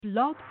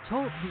Blog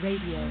Talk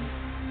Radio.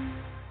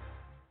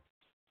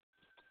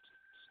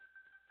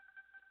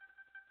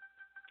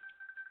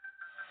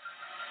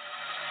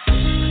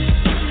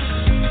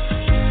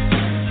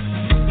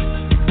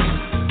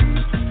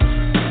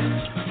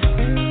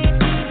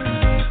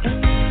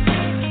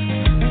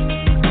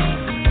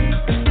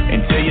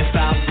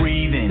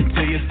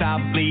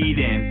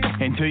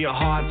 Until your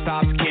heart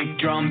stops kick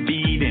drum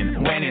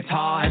beating. When it's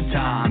hard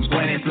times,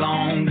 when it's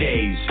long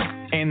days,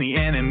 and the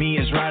enemy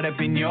is right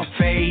up in your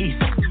face.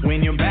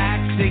 When your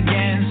back's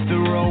against the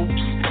ropes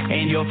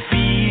and you're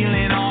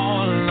feeling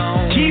all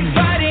alone. Keep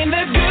fighting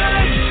the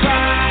good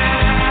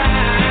fight.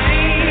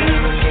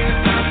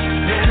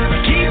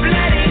 Keep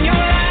letting your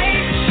light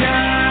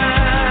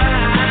shine.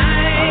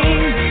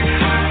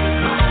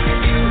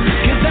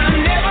 'Cause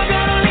I'm never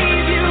gonna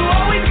leave you,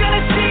 always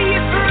gonna see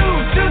you through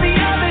to the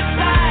other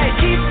side.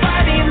 Keep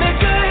fighting the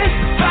good,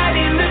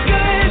 fighting the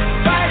good,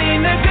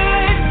 fighting the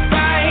good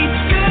fight,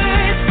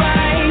 good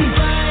fight.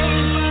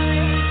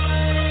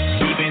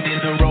 Even in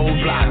the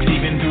roadblocks,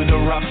 even through the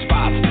rough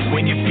spots,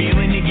 when you're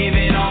feeling you're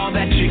giving all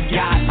that you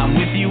got, I'm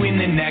with you in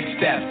the next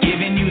step,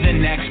 giving you the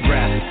next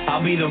breath.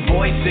 I'll be the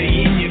voice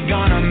saying you're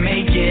gonna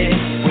make it.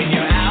 When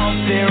you're out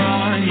there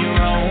on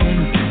your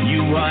own,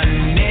 you are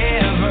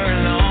never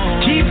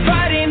alone. Keep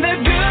fighting the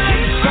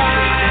good fight.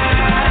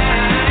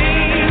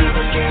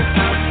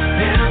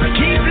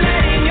 Keep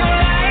letting your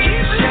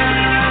light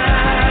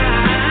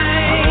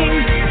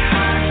shine.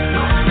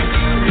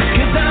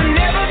 'Cause I'm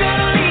never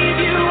gonna leave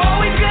you,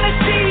 always gonna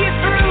see you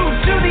through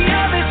to the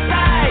other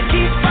side.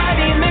 Keep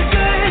fighting the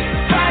good,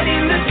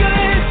 fighting the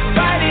good,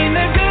 fighting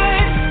the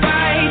good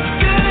fight,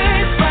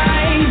 good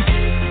fight.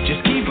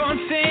 Just keep on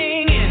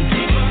singing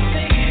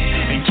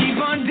and keep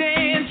on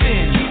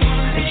dancing.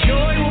 And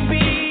joy will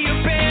be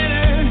your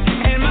banner,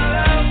 and my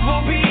love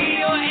will be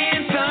your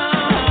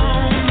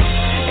anthem.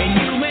 And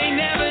you may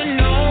never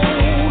know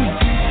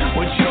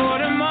what your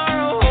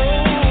tomorrow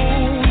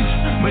holds,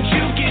 but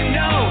you can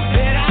know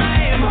that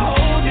I am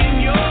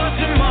holding your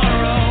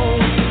tomorrow.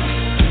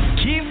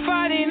 Keep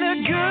fighting the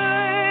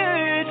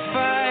good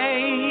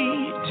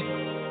fight.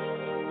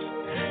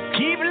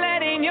 Keep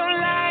letting your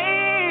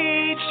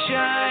light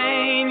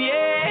shine,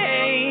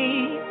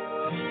 yeah.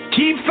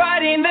 Keep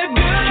fighting the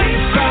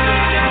good fight.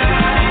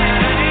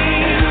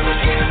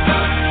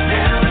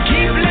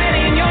 Keep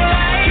letting your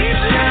light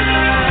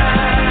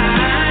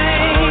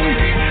shine.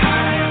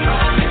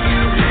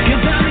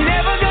 'Cause I'm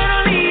never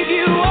gonna leave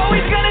you,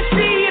 always gonna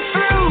see you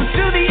through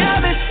to the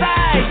other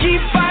side.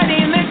 Keep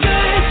fighting the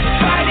good,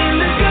 fighting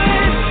the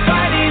good,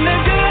 fighting the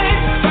good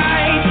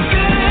fight,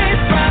 good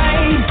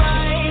fight.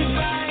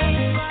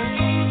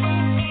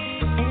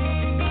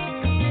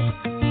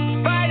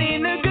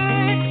 Fighting the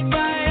good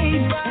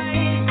fight.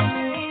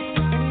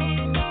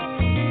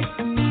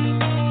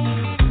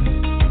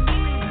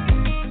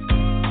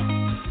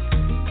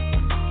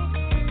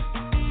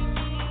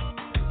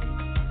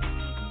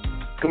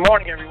 Good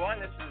morning, everyone.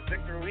 This is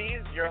Victor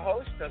Ruiz, your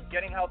host of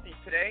Getting Healthy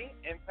Today,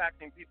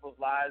 Impacting People's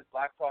Lives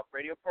Black Talk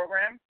radio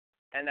program.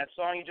 And that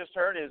song you just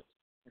heard is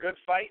Good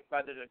Fight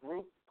by the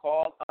group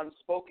called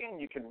Unspoken.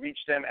 You can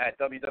reach them at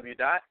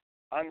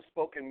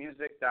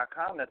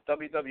www.unspokenmusic.com. That's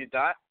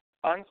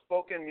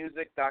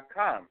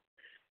www.unspokenmusic.com.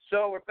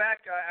 So we're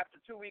back. After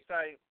 2 weeks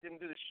I didn't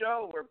do the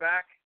show. We're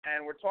back,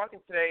 and we're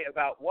talking today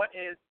about what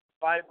is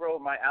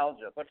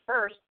fibromyalgia. But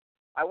first,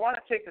 I want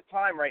to take the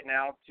time right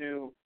now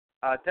to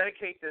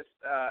dedicate this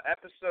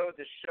episode,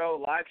 this show,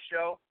 live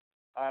show.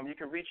 You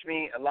can reach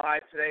me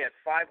live today at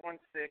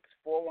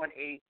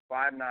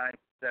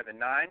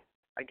 516-418-5979.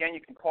 Again,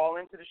 you can call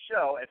into the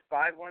show at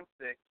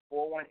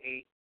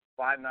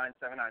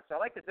 516-418-5979. So I'd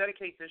like to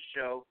dedicate this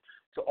show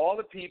to all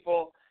the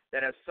people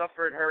that have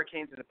suffered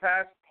hurricanes in the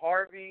past,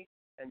 Harvey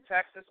in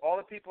Texas, all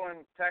the people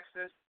in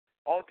Texas,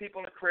 all the people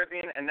in the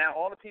Caribbean, and now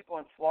all the people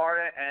in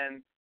Florida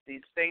and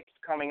the states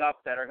coming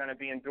up that are going to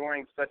be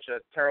enduring such a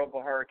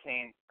terrible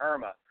hurricane,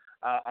 Irma.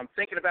 I'm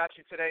thinking about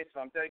you today,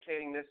 so I'm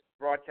dedicating this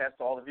broadcast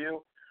to all of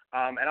you.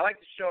 And I'd like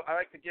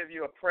to give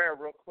you a prayer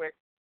real quick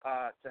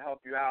to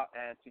help you out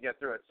and to get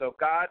through it. So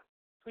God,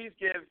 please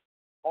give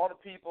all the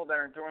people that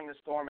are enduring the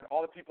storm and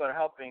all the people that are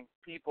helping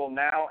people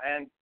now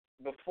and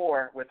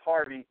before with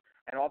Harvey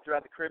and all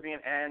throughout the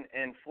Caribbean and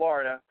in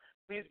Florida,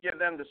 please give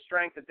them the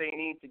strength that they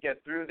need to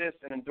get through this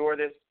and endure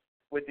this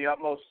with the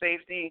utmost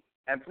safety.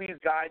 And please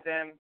guide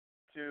them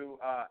to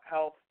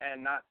health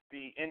and not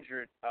be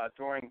injured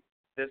during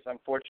this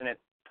unfortunate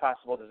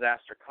possible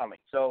disaster coming.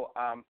 So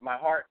my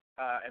heart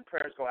and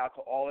prayers go out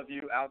to all of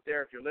you out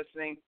there. If you're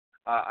listening,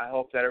 I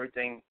hope that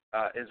everything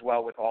is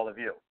well with all of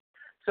you.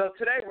 So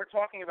today we're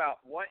talking about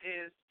what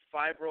is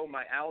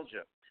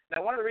fibromyalgia.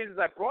 Now, one of the reasons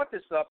I brought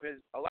this up is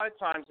a lot of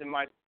times in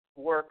my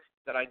work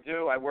that I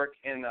do, I work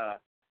in a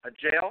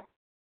jail,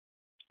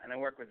 and I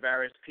work with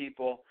various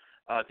people,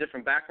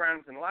 different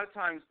backgrounds, and a lot of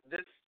times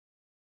this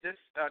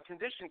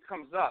condition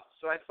comes up.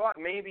 So I thought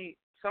maybe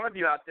some of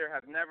you out there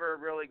have never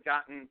really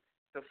gotten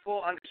the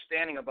full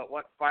understanding about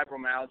what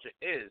fibromyalgia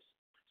is.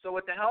 So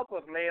with the help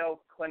of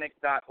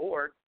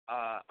MayoClinic.org,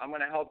 I'm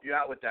going to help you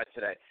out with that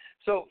today.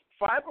 So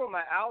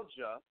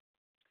fibromyalgia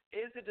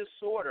is a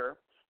disorder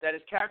that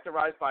is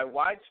characterized by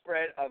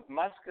widespread of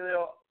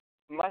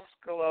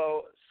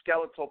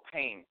musculoskeletal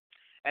pain,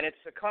 and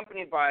it's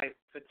accompanied by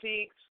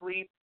fatigue,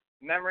 sleep,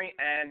 memory,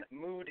 and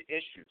mood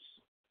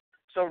issues.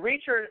 So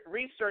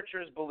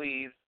researchers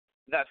believe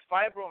that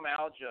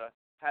fibromyalgia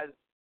has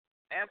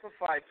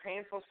amplified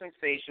painful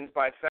sensations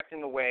by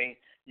affecting the way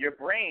your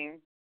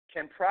brain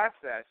can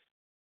process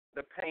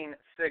the pain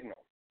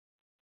signal.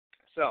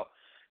 So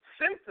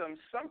symptoms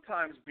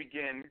sometimes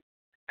begin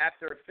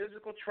after a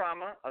physical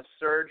trauma, a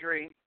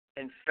surgery,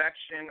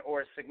 infection,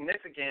 or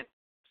significant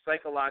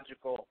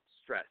psychological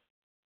stress.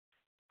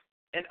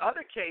 In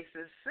other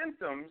cases,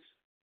 symptoms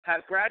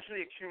have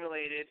gradually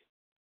accumulated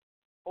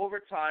over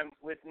time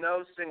with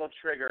no single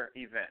trigger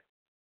event.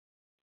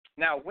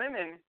 Now,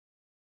 women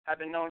have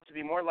been known to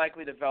be more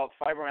likely to develop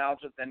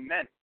fibromyalgia than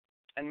men,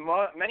 and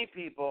many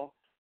people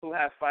who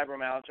have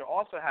fibromyalgia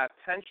also have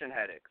tension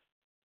headaches,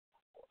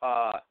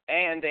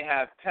 and they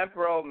have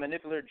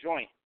temporomandibular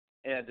joint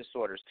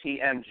disorders,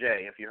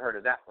 TMJ, if you heard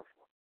of that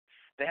before.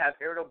 They have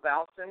irritable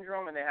bowel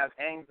syndrome, and they have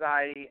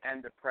anxiety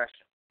and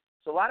depression.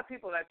 So a lot of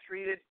people that I've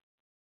treated,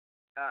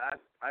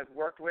 I've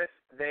worked with,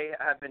 they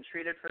have been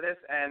treated for this,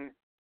 and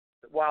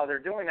while they're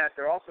doing that,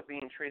 they're also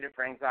being treated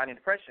for anxiety and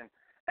depression.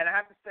 And I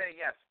have to say,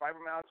 yes,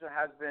 fibromyalgia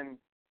has been,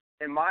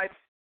 in my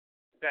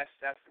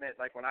best estimate,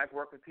 like when I've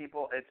worked with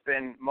people, it's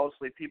been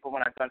mostly people,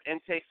 when I've done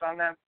intakes on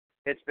them,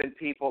 it's been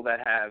people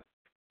that have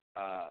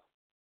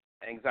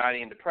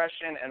anxiety and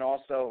depression, and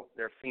also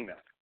they're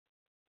female.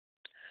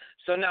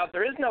 So now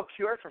there is no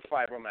cure for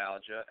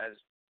fibromyalgia, as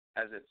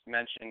it's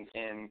mentioned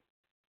in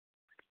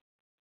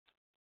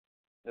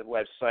the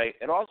website.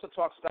 It also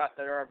talks about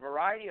there are a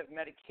variety of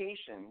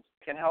medications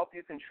can help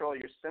you control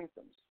your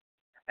symptoms.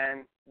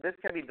 And this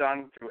can be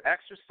done through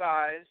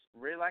exercise,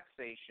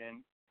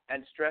 relaxation,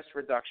 and stress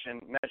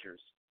reduction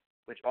measures,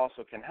 which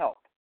also can help.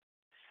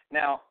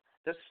 Now,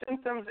 the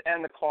symptoms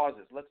and the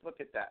causes. Let's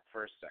look at that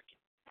for a second.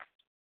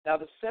 Now,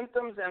 the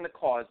symptoms and the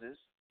causes.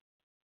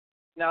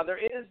 Now, there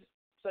is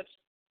such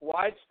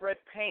widespread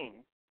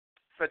pain,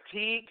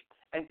 fatigue,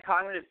 and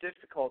cognitive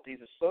difficulties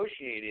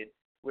associated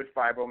with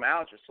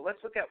fibromyalgia. So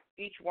let's look at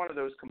each one of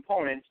those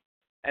components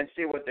and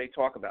see what they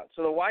talk about.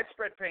 So the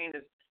widespread pain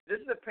is, this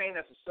is a pain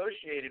that's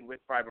associated with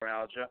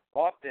fibromyalgia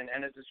often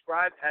and is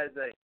described as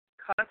a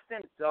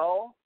constant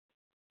dull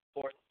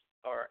or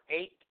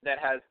ache that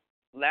has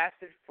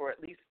lasted for at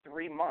least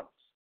 3 months.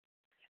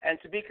 And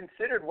to be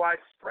considered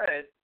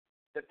widespread,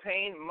 the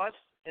pain must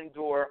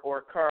endure or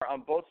occur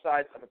on both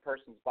sides of a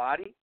person's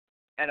body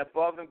and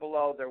above and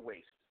below their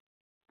waist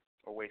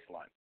or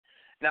waistline.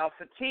 Now,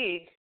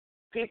 fatigue,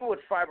 people with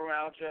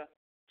fibromyalgia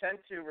tend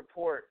to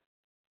report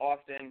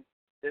often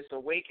this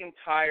awakened,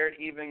 tired,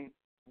 even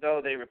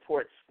though they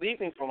report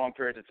sleeping for long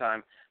periods of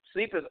time.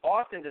 Sleep is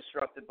often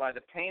disrupted by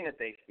the pain that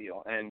they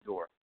feel and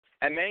endure.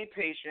 And many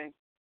patients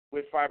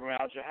with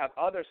fibromyalgia have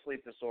other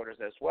sleep disorders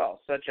as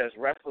well, such as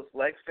restless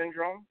leg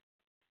syndrome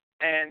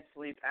and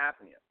sleep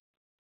apnea.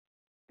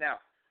 Now,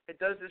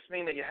 does this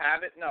mean that you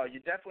have it? No, you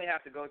definitely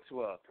have to go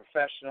to a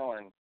professional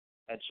and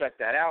check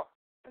that out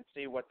and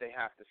see what they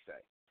have to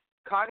say.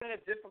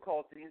 Cognitive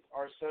difficulties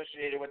are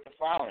associated with the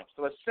following.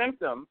 So a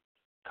symptom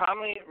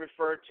commonly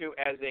referred to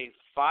as a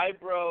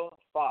fibro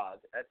fog.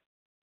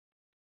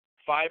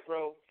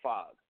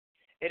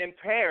 It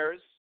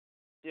impairs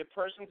the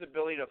person's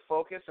ability to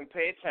focus and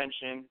pay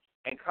attention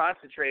and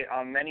concentrate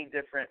on many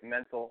different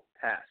mental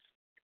tasks.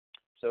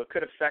 So it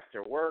could affect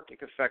their work. It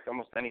could affect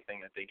almost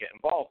anything that they get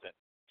involved in.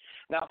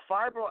 Now,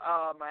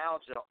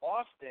 fibromyalgia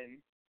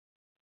often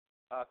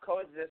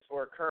coexists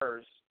or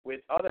occurs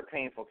with other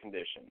painful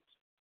conditions,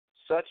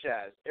 such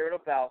as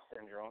irritable bowel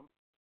syndrome,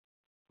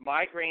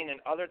 migraine and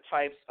other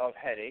types of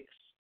headaches,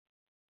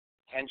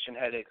 tension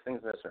headaches,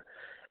 things of this sort,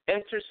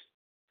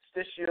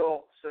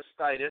 interstitial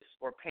cystitis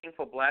or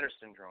painful bladder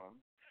syndrome,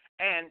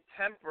 and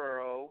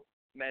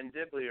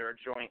temporomandibular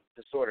joint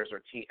disorders,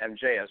 or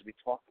TMJ, as we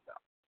talked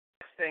about.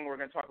 The next thing we're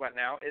going to talk about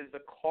now is the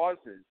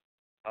causes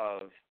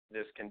of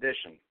this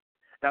condition.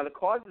 Now, the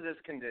cause of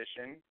this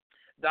condition,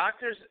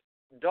 doctors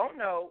don't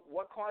know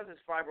what causes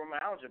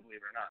fibromyalgia, believe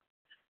it or not,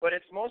 but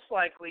it's most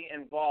likely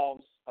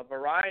involves a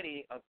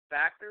variety of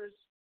factors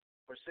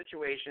or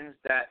situations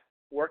that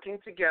working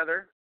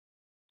together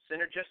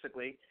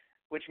synergistically,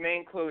 which may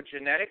include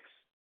genetics,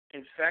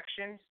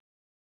 infections,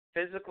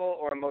 physical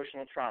or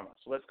emotional trauma.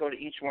 So let's go to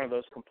each one of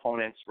those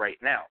components right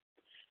now.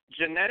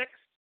 Genetics,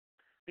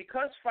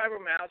 because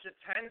fibromyalgia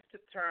tends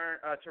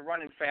to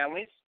run in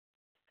families,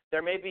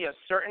 there may be a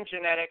certain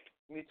genetic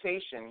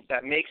mutation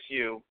that makes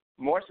you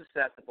more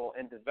susceptible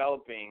in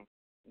developing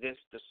this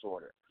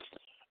disorder.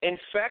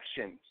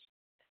 Infections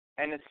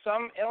and in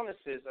some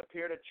illnesses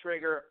appear to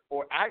trigger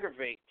or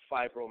aggravate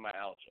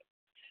fibromyalgia.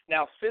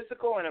 Now,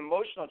 physical and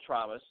emotional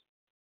traumas,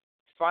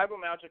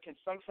 fibromyalgia can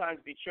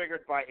sometimes be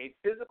triggered by a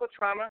physical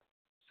trauma,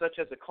 such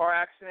as a car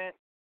accident,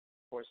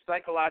 or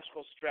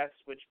psychological stress,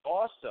 which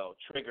also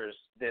triggers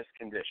this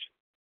condition.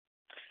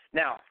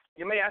 Now,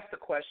 you may ask the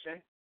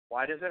question,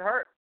 why does it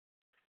hurt?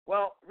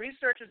 Well,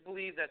 researchers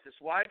believe that this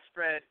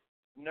widespread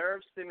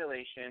nerve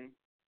stimulation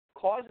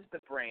causes the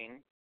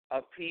brain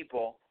of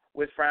people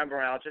with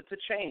fibromyalgia to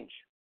change.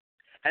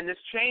 And this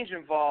change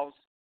involves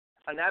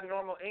an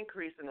abnormal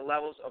increase in the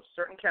levels of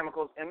certain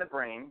chemicals in the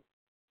brain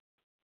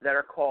that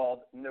are called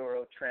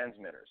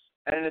neurotransmitters.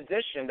 And in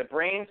addition, the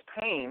brain's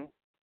pain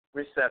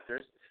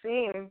receptors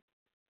seem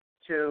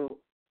to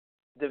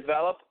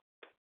develop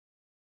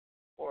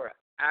or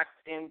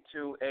act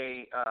into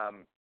a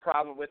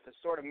problem with the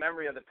sort of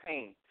memory of the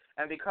pain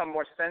and become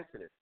more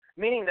sensitive,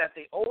 meaning that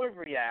they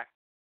overreact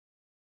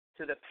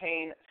to the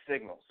pain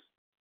signals.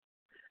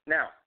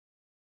 Now,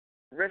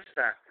 risk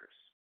factors.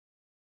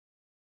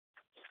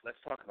 Let's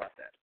talk about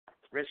that.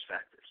 Risk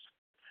factors.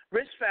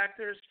 Risk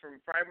factors from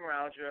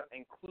fibromyalgia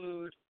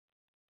include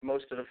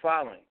most of the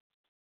following: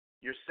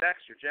 your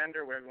sex, your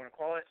gender, whatever you want to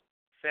call it,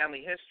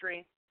 family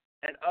history,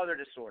 and other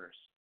disorders.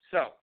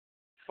 So,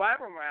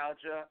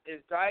 fibromyalgia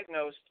is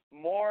diagnosed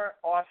more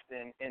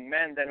often in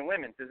men than in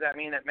women. Does that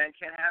mean that men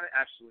can't have it?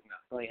 Absolutely not.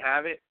 They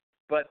have it,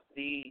 but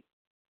the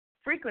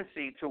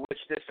frequency to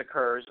which this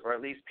occurs, or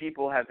at least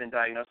people have been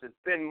diagnosed, has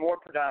been more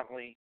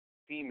predominantly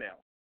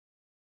female.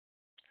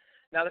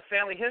 Now, the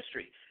family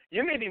history.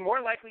 You may be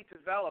more likely to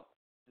develop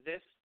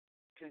this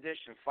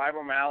condition,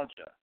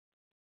 fibromyalgia,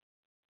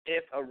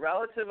 if a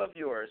relative of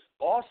yours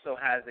also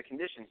has the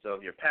condition. So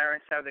if your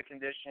parents have the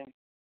condition,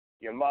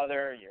 your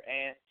mother, your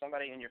aunt,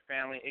 somebody in your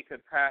family, it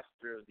could pass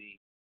through the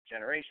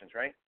generations,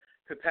 right?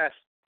 Could pass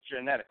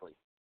genetically.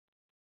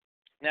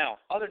 Now,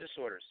 other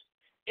disorders.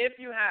 If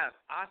you have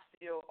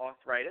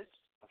osteoarthritis,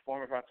 a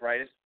form of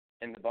arthritis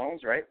in the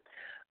bones, right?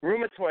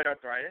 Rheumatoid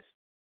arthritis,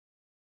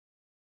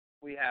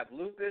 we have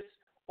lupus,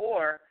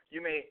 or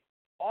you may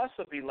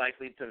also be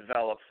likely to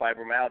develop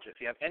fibromyalgia.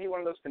 If you have any one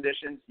of those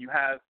conditions, you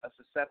have a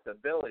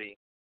susceptibility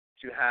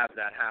to have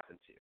that happen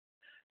to you.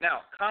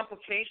 Now,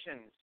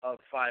 complications of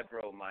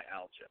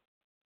fibromyalgia.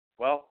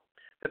 Well,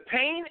 the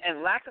pain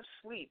and lack of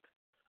sleep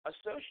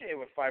associated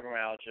with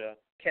fibromyalgia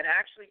can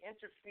actually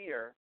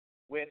interfere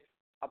with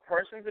a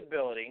person's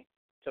ability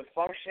to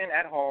function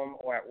at home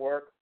or at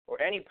work or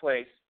any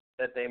place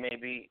that they may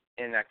be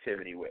in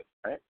activity with,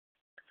 right?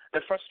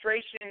 The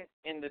frustration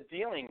in the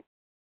dealing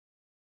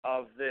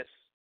of this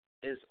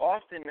is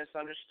often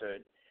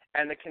misunderstood,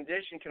 and the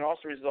condition can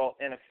also result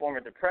in a form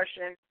of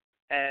depression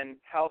and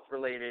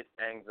health-related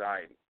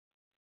anxiety.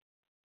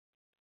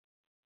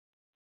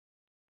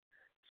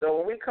 So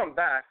when we come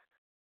back,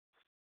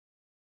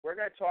 we're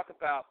going to talk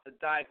about the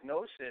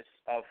diagnosis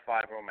of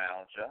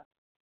fibromyalgia,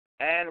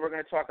 and we're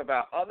going to talk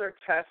about other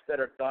tests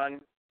that are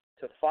done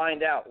to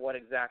find out what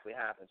exactly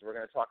happens. We're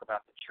going to talk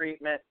about the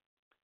treatment,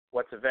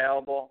 what's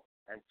available,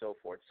 and so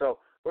forth. So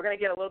we're going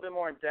to get a little bit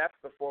more in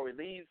depth before we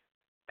leave,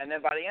 and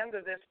then by the end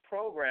of this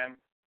program,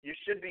 you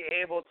should be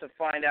able to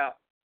find out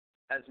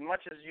as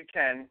much as you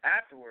can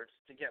afterwards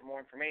to get more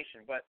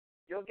information. But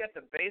you'll get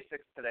the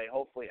basics today,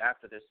 hopefully,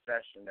 after this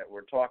session that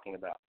we're talking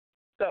about.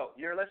 So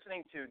you're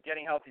listening to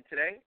Getting Healthy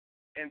Today,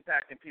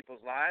 Impacting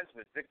People's Lives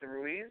with Victor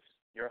Ruiz,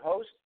 your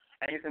host,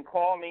 and you can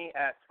call me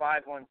at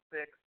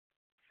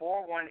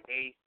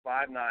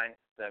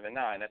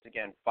 516-418-5979. That's,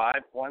 again,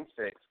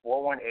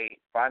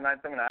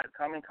 516-418-5979.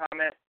 Come and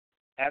comment,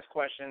 ask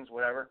questions,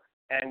 whatever,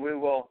 and we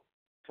will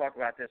talk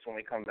about this when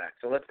we come back.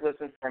 So let's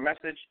listen for a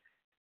message,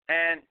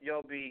 and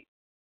you'll be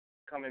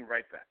coming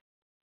right back.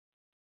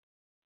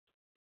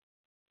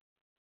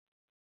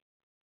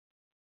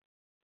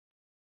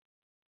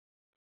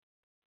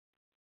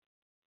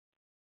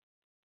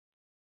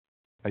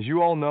 As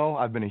you all know,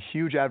 I've been a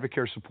huge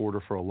Advocare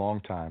supporter for a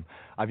long time.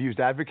 I've used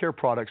Advocare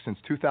products since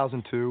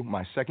 2002,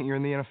 my second year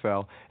in the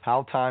NFL.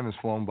 How time has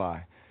flown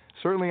by.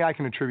 Certainly, I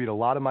can attribute a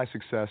lot of my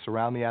success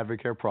around the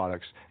Advocare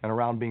products and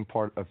around being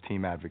part of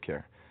Team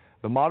Advocare.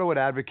 The motto at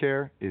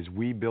Advocare is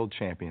 "We build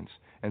champions,"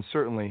 and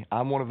certainly,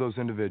 I'm one of those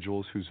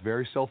individuals who's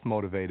very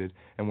self-motivated,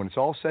 and when it's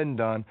all said and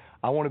done,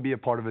 I want to be a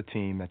part of a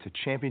team that's a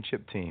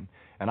championship team,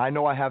 and I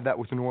know I have that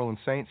with the New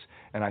Orleans Saints,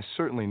 and I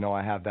certainly know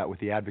I have that with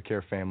the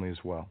Advocare family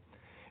as well.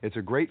 It's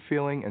a great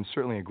feeling and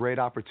certainly a great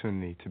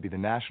opportunity to be the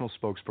national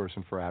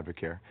spokesperson for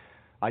Advocare.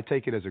 I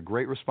take it as a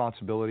great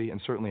responsibility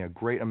and certainly a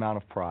great amount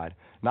of pride,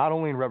 not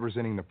only in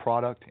representing the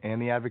product and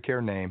the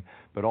Advocare name,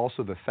 but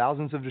also the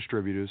thousands of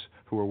distributors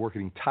who are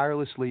working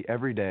tirelessly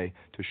every day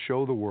to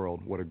show the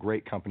world what a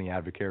great company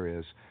Advocare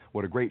is,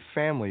 what a great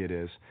family it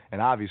is,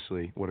 and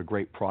obviously what a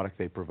great product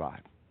they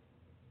provide.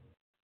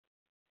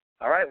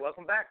 All right,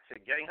 welcome back to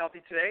Getting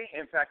Healthy Today,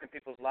 Impacting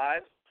People's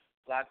Lives.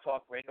 Live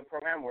Talk radio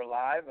program. We're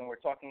live, and we're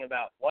talking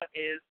about what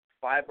is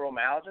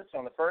fibromyalgia. So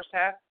in the first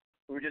half,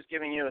 we were just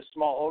giving you a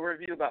small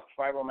overview about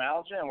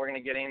fibromyalgia, and we're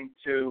going to get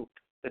into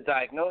the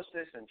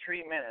diagnosis and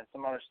treatment and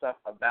some other stuff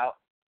about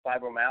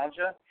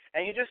fibromyalgia.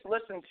 And you just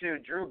listened to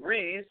Drew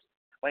Brees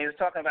when he was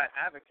talking about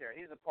Advocare.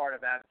 He's a part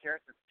of Advocare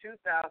since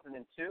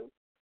 2002.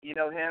 You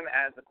know him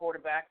as the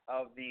quarterback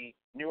of the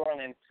New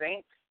Orleans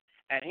Saints,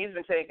 and he's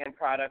been taking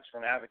products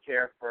from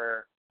Advocare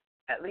for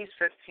at least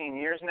 15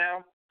 years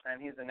now, and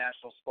he's the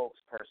national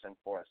spokesperson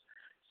for us.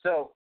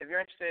 So if you're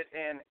interested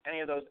in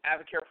any of those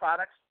Advocare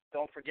products,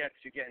 don't forget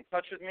to get in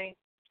touch with me.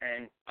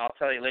 and I'll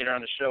tell you later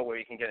on the show where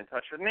you can get in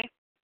touch with me.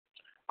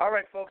 All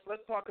right, folks,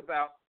 let's talk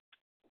about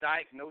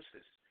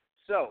diagnosis.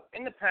 So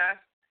in the past,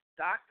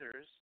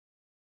 doctors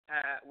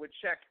would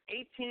check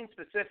 18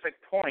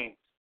 specific points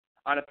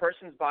on a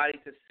person's body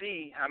to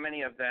see how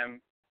many of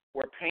them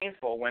were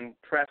painful when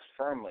pressed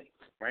firmly,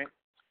 right?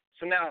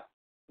 So now,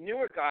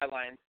 newer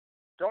guidelines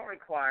don't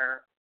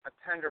require a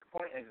tender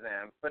point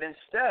exam, but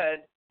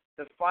instead,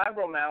 the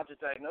fibromyalgia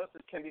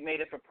diagnosis can be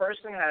made if a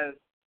person has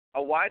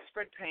a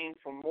widespread pain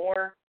for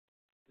more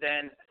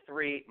than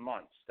 3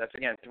 months. That's,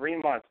 again,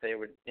 3 months they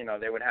would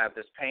have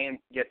this pain,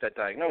 get that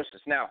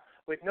diagnosis. Now,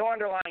 with no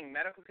underlying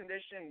medical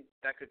condition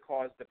that could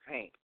cause the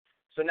pain.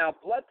 So now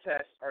blood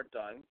tests are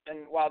done,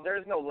 and while there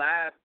is no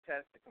lab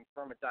test to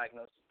confirm a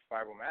diagnosis of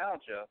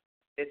fibromyalgia,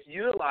 it's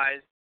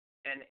utilized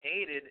and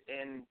aided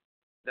in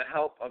the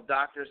help of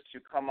doctors to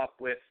come up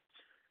with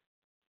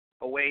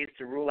ways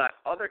to rule out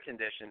other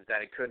conditions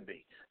that it could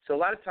be. So a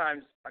lot of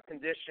times a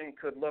condition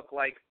could look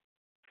like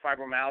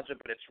fibromyalgia,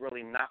 but it's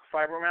really not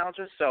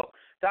fibromyalgia. So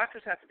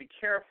doctors have to be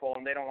careful,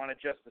 and they don't want to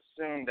just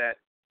assume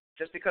that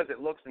just because it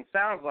looks and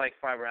sounds like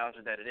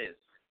fibromyalgia that it is.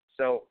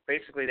 So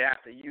basically they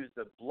have to use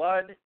the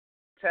blood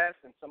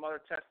test and some other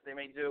tests they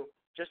may do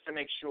just to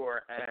make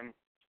sure, and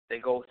they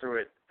go through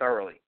it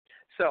thoroughly.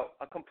 So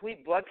a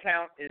complete blood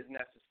count is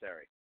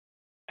necessary.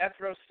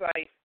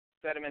 Erythrocyte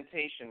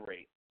sedimentation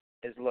rate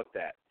is looked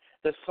at.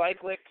 The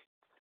cyclic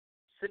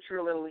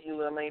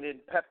citrullylated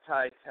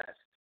peptide test,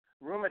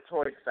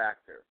 rheumatoid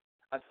factor,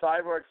 a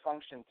thyroid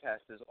function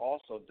test is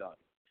also done.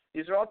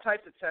 These are all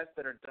types of tests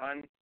that are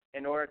done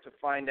in order to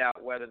find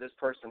out whether this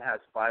person has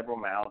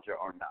fibromyalgia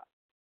or not.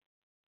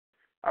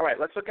 All right,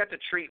 let's look at the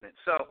treatment.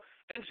 So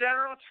in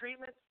general,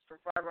 treatments for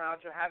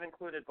fibromyalgia have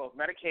included both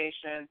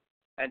medication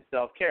and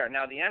self-care.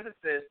 Now, the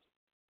emphasis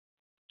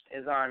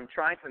is on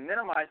trying to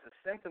minimize the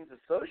symptoms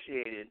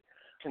associated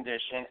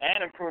condition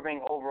and improving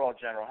overall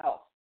general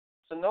health.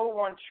 So no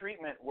one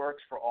treatment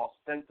works for all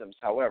symptoms,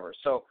 however.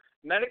 So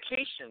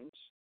medications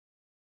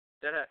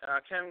that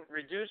can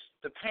reduce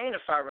the pain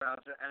of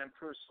fibromyalgia and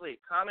improve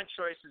sleep. Common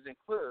choices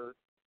include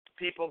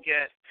people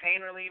get pain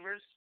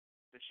relievers,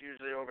 which are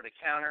usually over the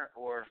counter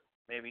or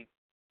maybe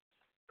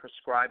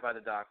prescribed by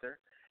the doctor,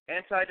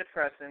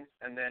 antidepressants,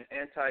 and then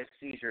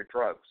anti-seizure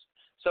drugs.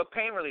 So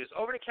pain relievers,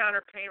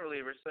 over-the-counter pain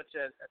relievers such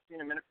as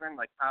acetaminophen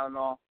like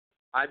Tylenol,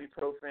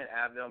 ibuprofen,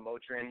 Advil,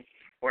 Motrin,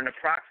 or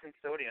naproxen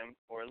sodium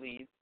or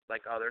Aleve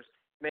like others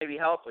may be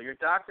helpful. Your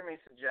doctor may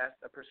suggest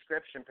a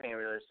prescription pain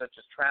reliever such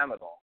as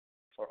Tramadol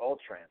or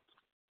Ultrans.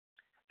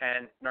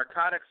 And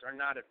narcotics are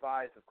not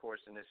advised, of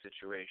course, in this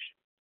situation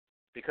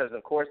because,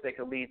 of course, they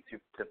could lead to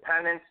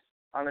dependence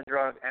on the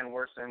drug and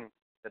worsen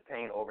the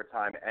pain over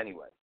time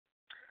anyway.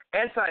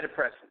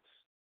 Antidepressants.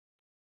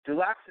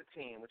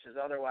 Duloxetine, which is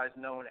otherwise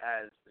known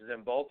as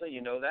Zymbalta,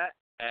 you know that,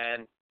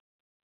 and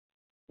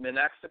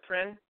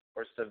Minoxidil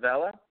or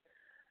Savella.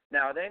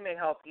 Now, they may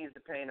help ease the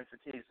pain and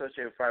fatigue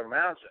associated with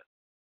fibromyalgia.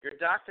 Your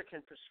doctor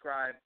can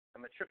prescribe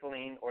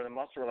amitriptyline or the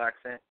muscle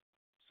relaxant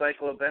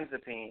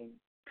cyclobenzapine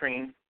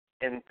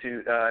in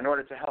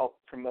order to help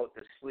promote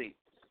the sleep.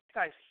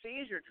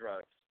 Anti-seizure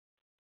drugs,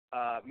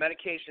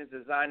 medications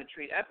designed to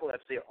treat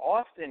epilepsy, are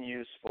often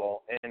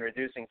useful in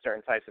reducing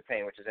certain types of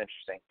pain, which is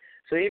interesting.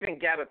 So even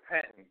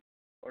gabapentin,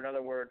 or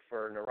another word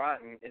for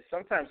Neurontin, is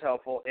sometimes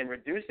helpful in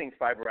reducing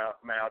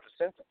fibromyalgia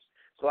symptoms.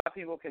 So a lot of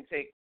people can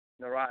take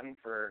Neurontin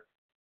for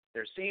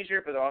their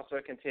seizure, but also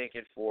can take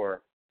it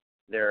for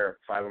their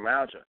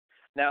fibromyalgia.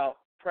 Now,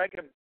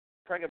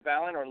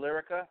 pregabalin or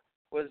Lyrica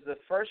was the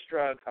first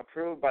drug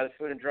approved by the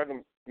Food and Drug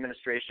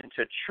Administration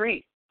to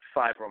treat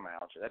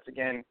fibromyalgia. That's,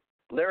 again,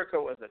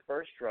 Lyrica was the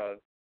first drug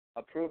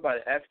approved by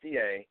the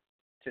FDA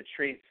to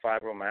treat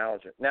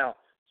fibromyalgia. Now,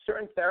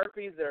 certain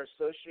therapies that are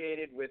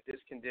associated with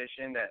this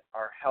condition that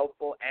are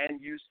helpful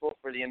and useful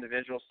for the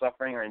individual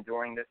suffering or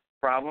enduring this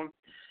problem,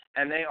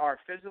 and they are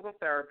physical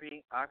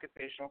therapy,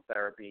 occupational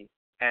therapy,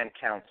 and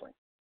counseling.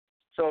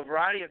 So a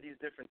variety of these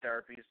different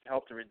therapies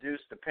help to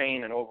reduce the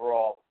pain and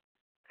overall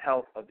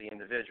health of the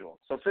individual.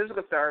 So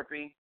physical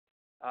therapy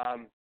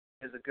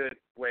is a good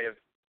way of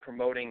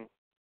promoting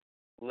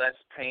less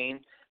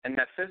pain, and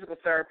that physical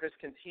therapist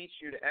can teach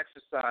you to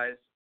exercise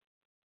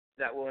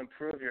that will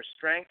improve your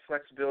strength,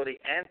 flexibility,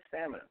 and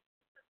stamina.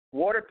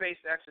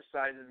 Water-based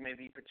exercises may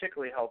be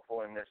particularly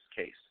helpful in this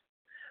case.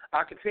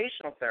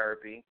 Occupational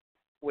therapy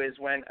is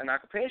when an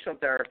occupational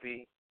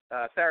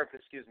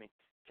therapist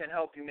can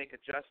help you make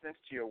adjustments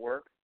to your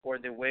work or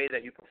the way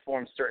that you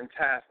perform certain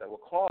tasks that will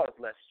cause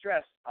less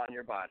stress on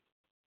your body.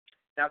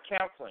 Now,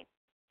 counseling.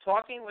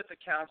 Talking with a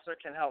counselor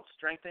can help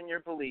strengthen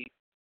your belief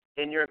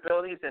in your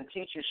abilities and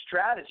teach you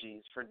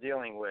strategies for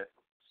dealing with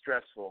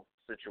stressful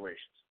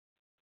situations.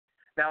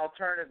 Now,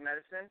 alternative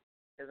medicine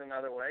is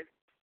another way.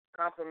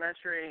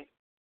 Complementary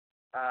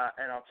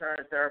and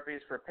alternative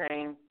therapies for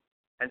pain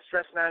and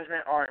stress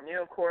management aren't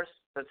new, of course,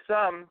 but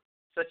some,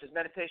 such as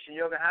meditation,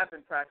 yoga, have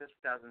been practiced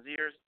for thousands of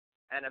years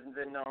and have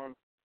been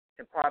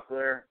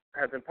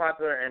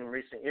popular in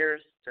recent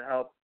years to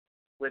help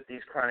with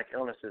these chronic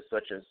illnesses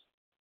such as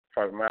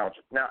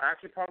fibromyalgia. Now,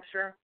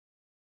 acupuncture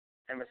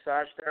and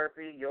massage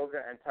therapy,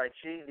 yoga, and Tai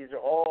Chi. These are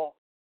all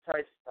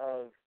types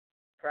of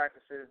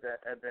practices that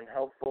have been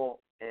helpful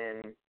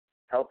in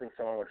helping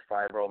someone with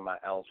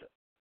fibromyalgia.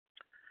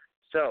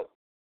 So,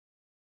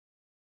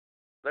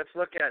 let's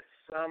look at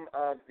some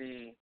of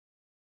the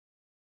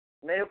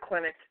Mayo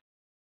Clinic.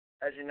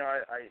 As you know,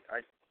 I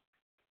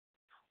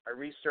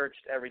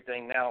researched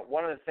everything. Now,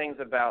 one of the things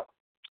about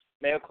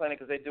Mayo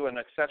Clinic is they do an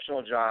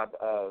exceptional job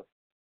of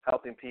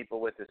helping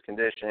people with this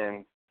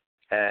condition,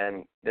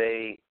 and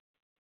they,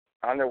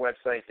 on their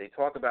website, they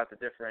talk about the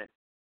different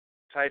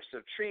types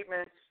of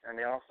treatments, and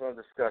they also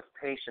discuss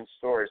patient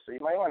stories. So you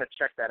might want to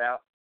check that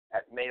out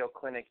at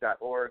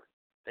mayoclinic.org.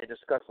 They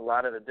discuss a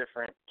lot of the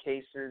different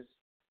cases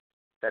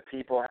that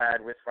people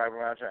had with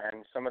fibromyalgia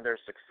and some of their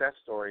success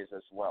stories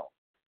as well,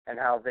 and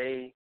how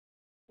they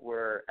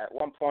were at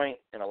one point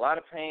in a lot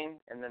of pain,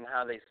 and then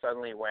how they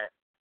suddenly went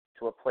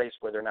to a place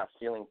where they're not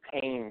feeling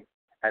pain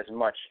as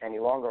much any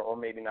longer, or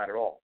maybe not at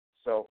all.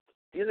 So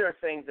these are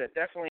things that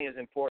definitely is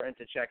important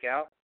to check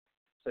out.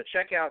 So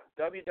check out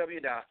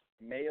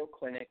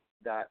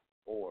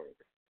www.mayoclinic.org.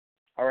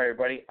 All right,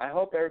 everybody. I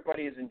hope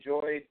everybody has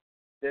enjoyed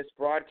this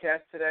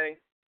broadcast today.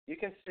 You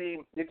can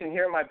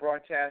hear my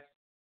broadcast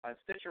on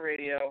Stitcher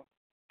Radio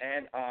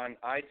and on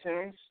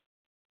iTunes.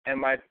 And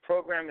my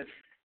program is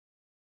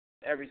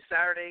every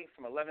Saturday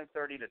from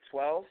 11:30 to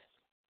 12.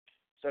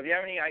 So if you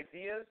have any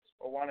ideas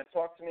or want to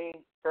talk to me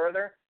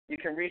further, you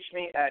can reach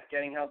me at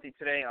Getting Healthy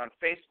Today on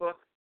Facebook.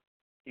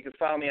 You can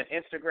follow me on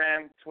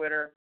Instagram,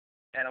 Twitter,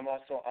 and I'm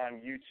also on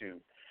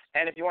YouTube.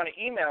 And if you want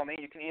to email me,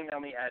 you can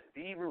email me at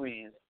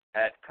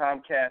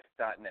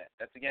vruiz@comcast.net.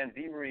 That's again,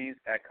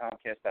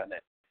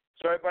 vruiz@comcast.net.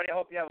 So everybody, I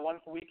hope you have a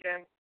wonderful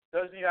weekend.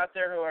 Those of you out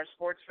there who are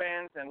sports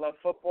fans and love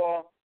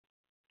football,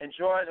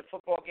 enjoy the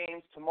football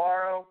games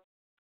tomorrow.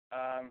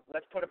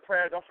 Let's put a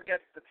prayer. Don't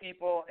forget the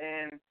people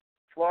in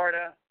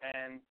Florida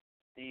and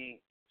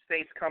the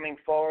states coming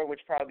forward,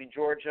 which probably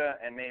Georgia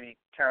and maybe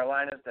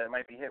Carolinas that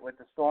might be hit with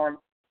the storm.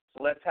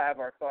 So let's have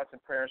our thoughts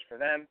and prayers for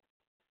them.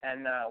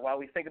 And while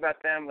we think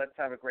about them, let's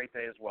have a great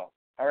day as well.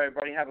 All right,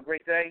 everybody, have a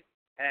great day,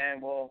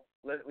 and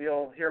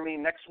you'll hear me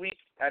next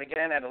week at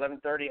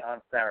 11:30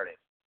 on Saturday.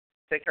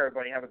 Take care,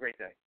 everybody. Have a great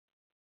day.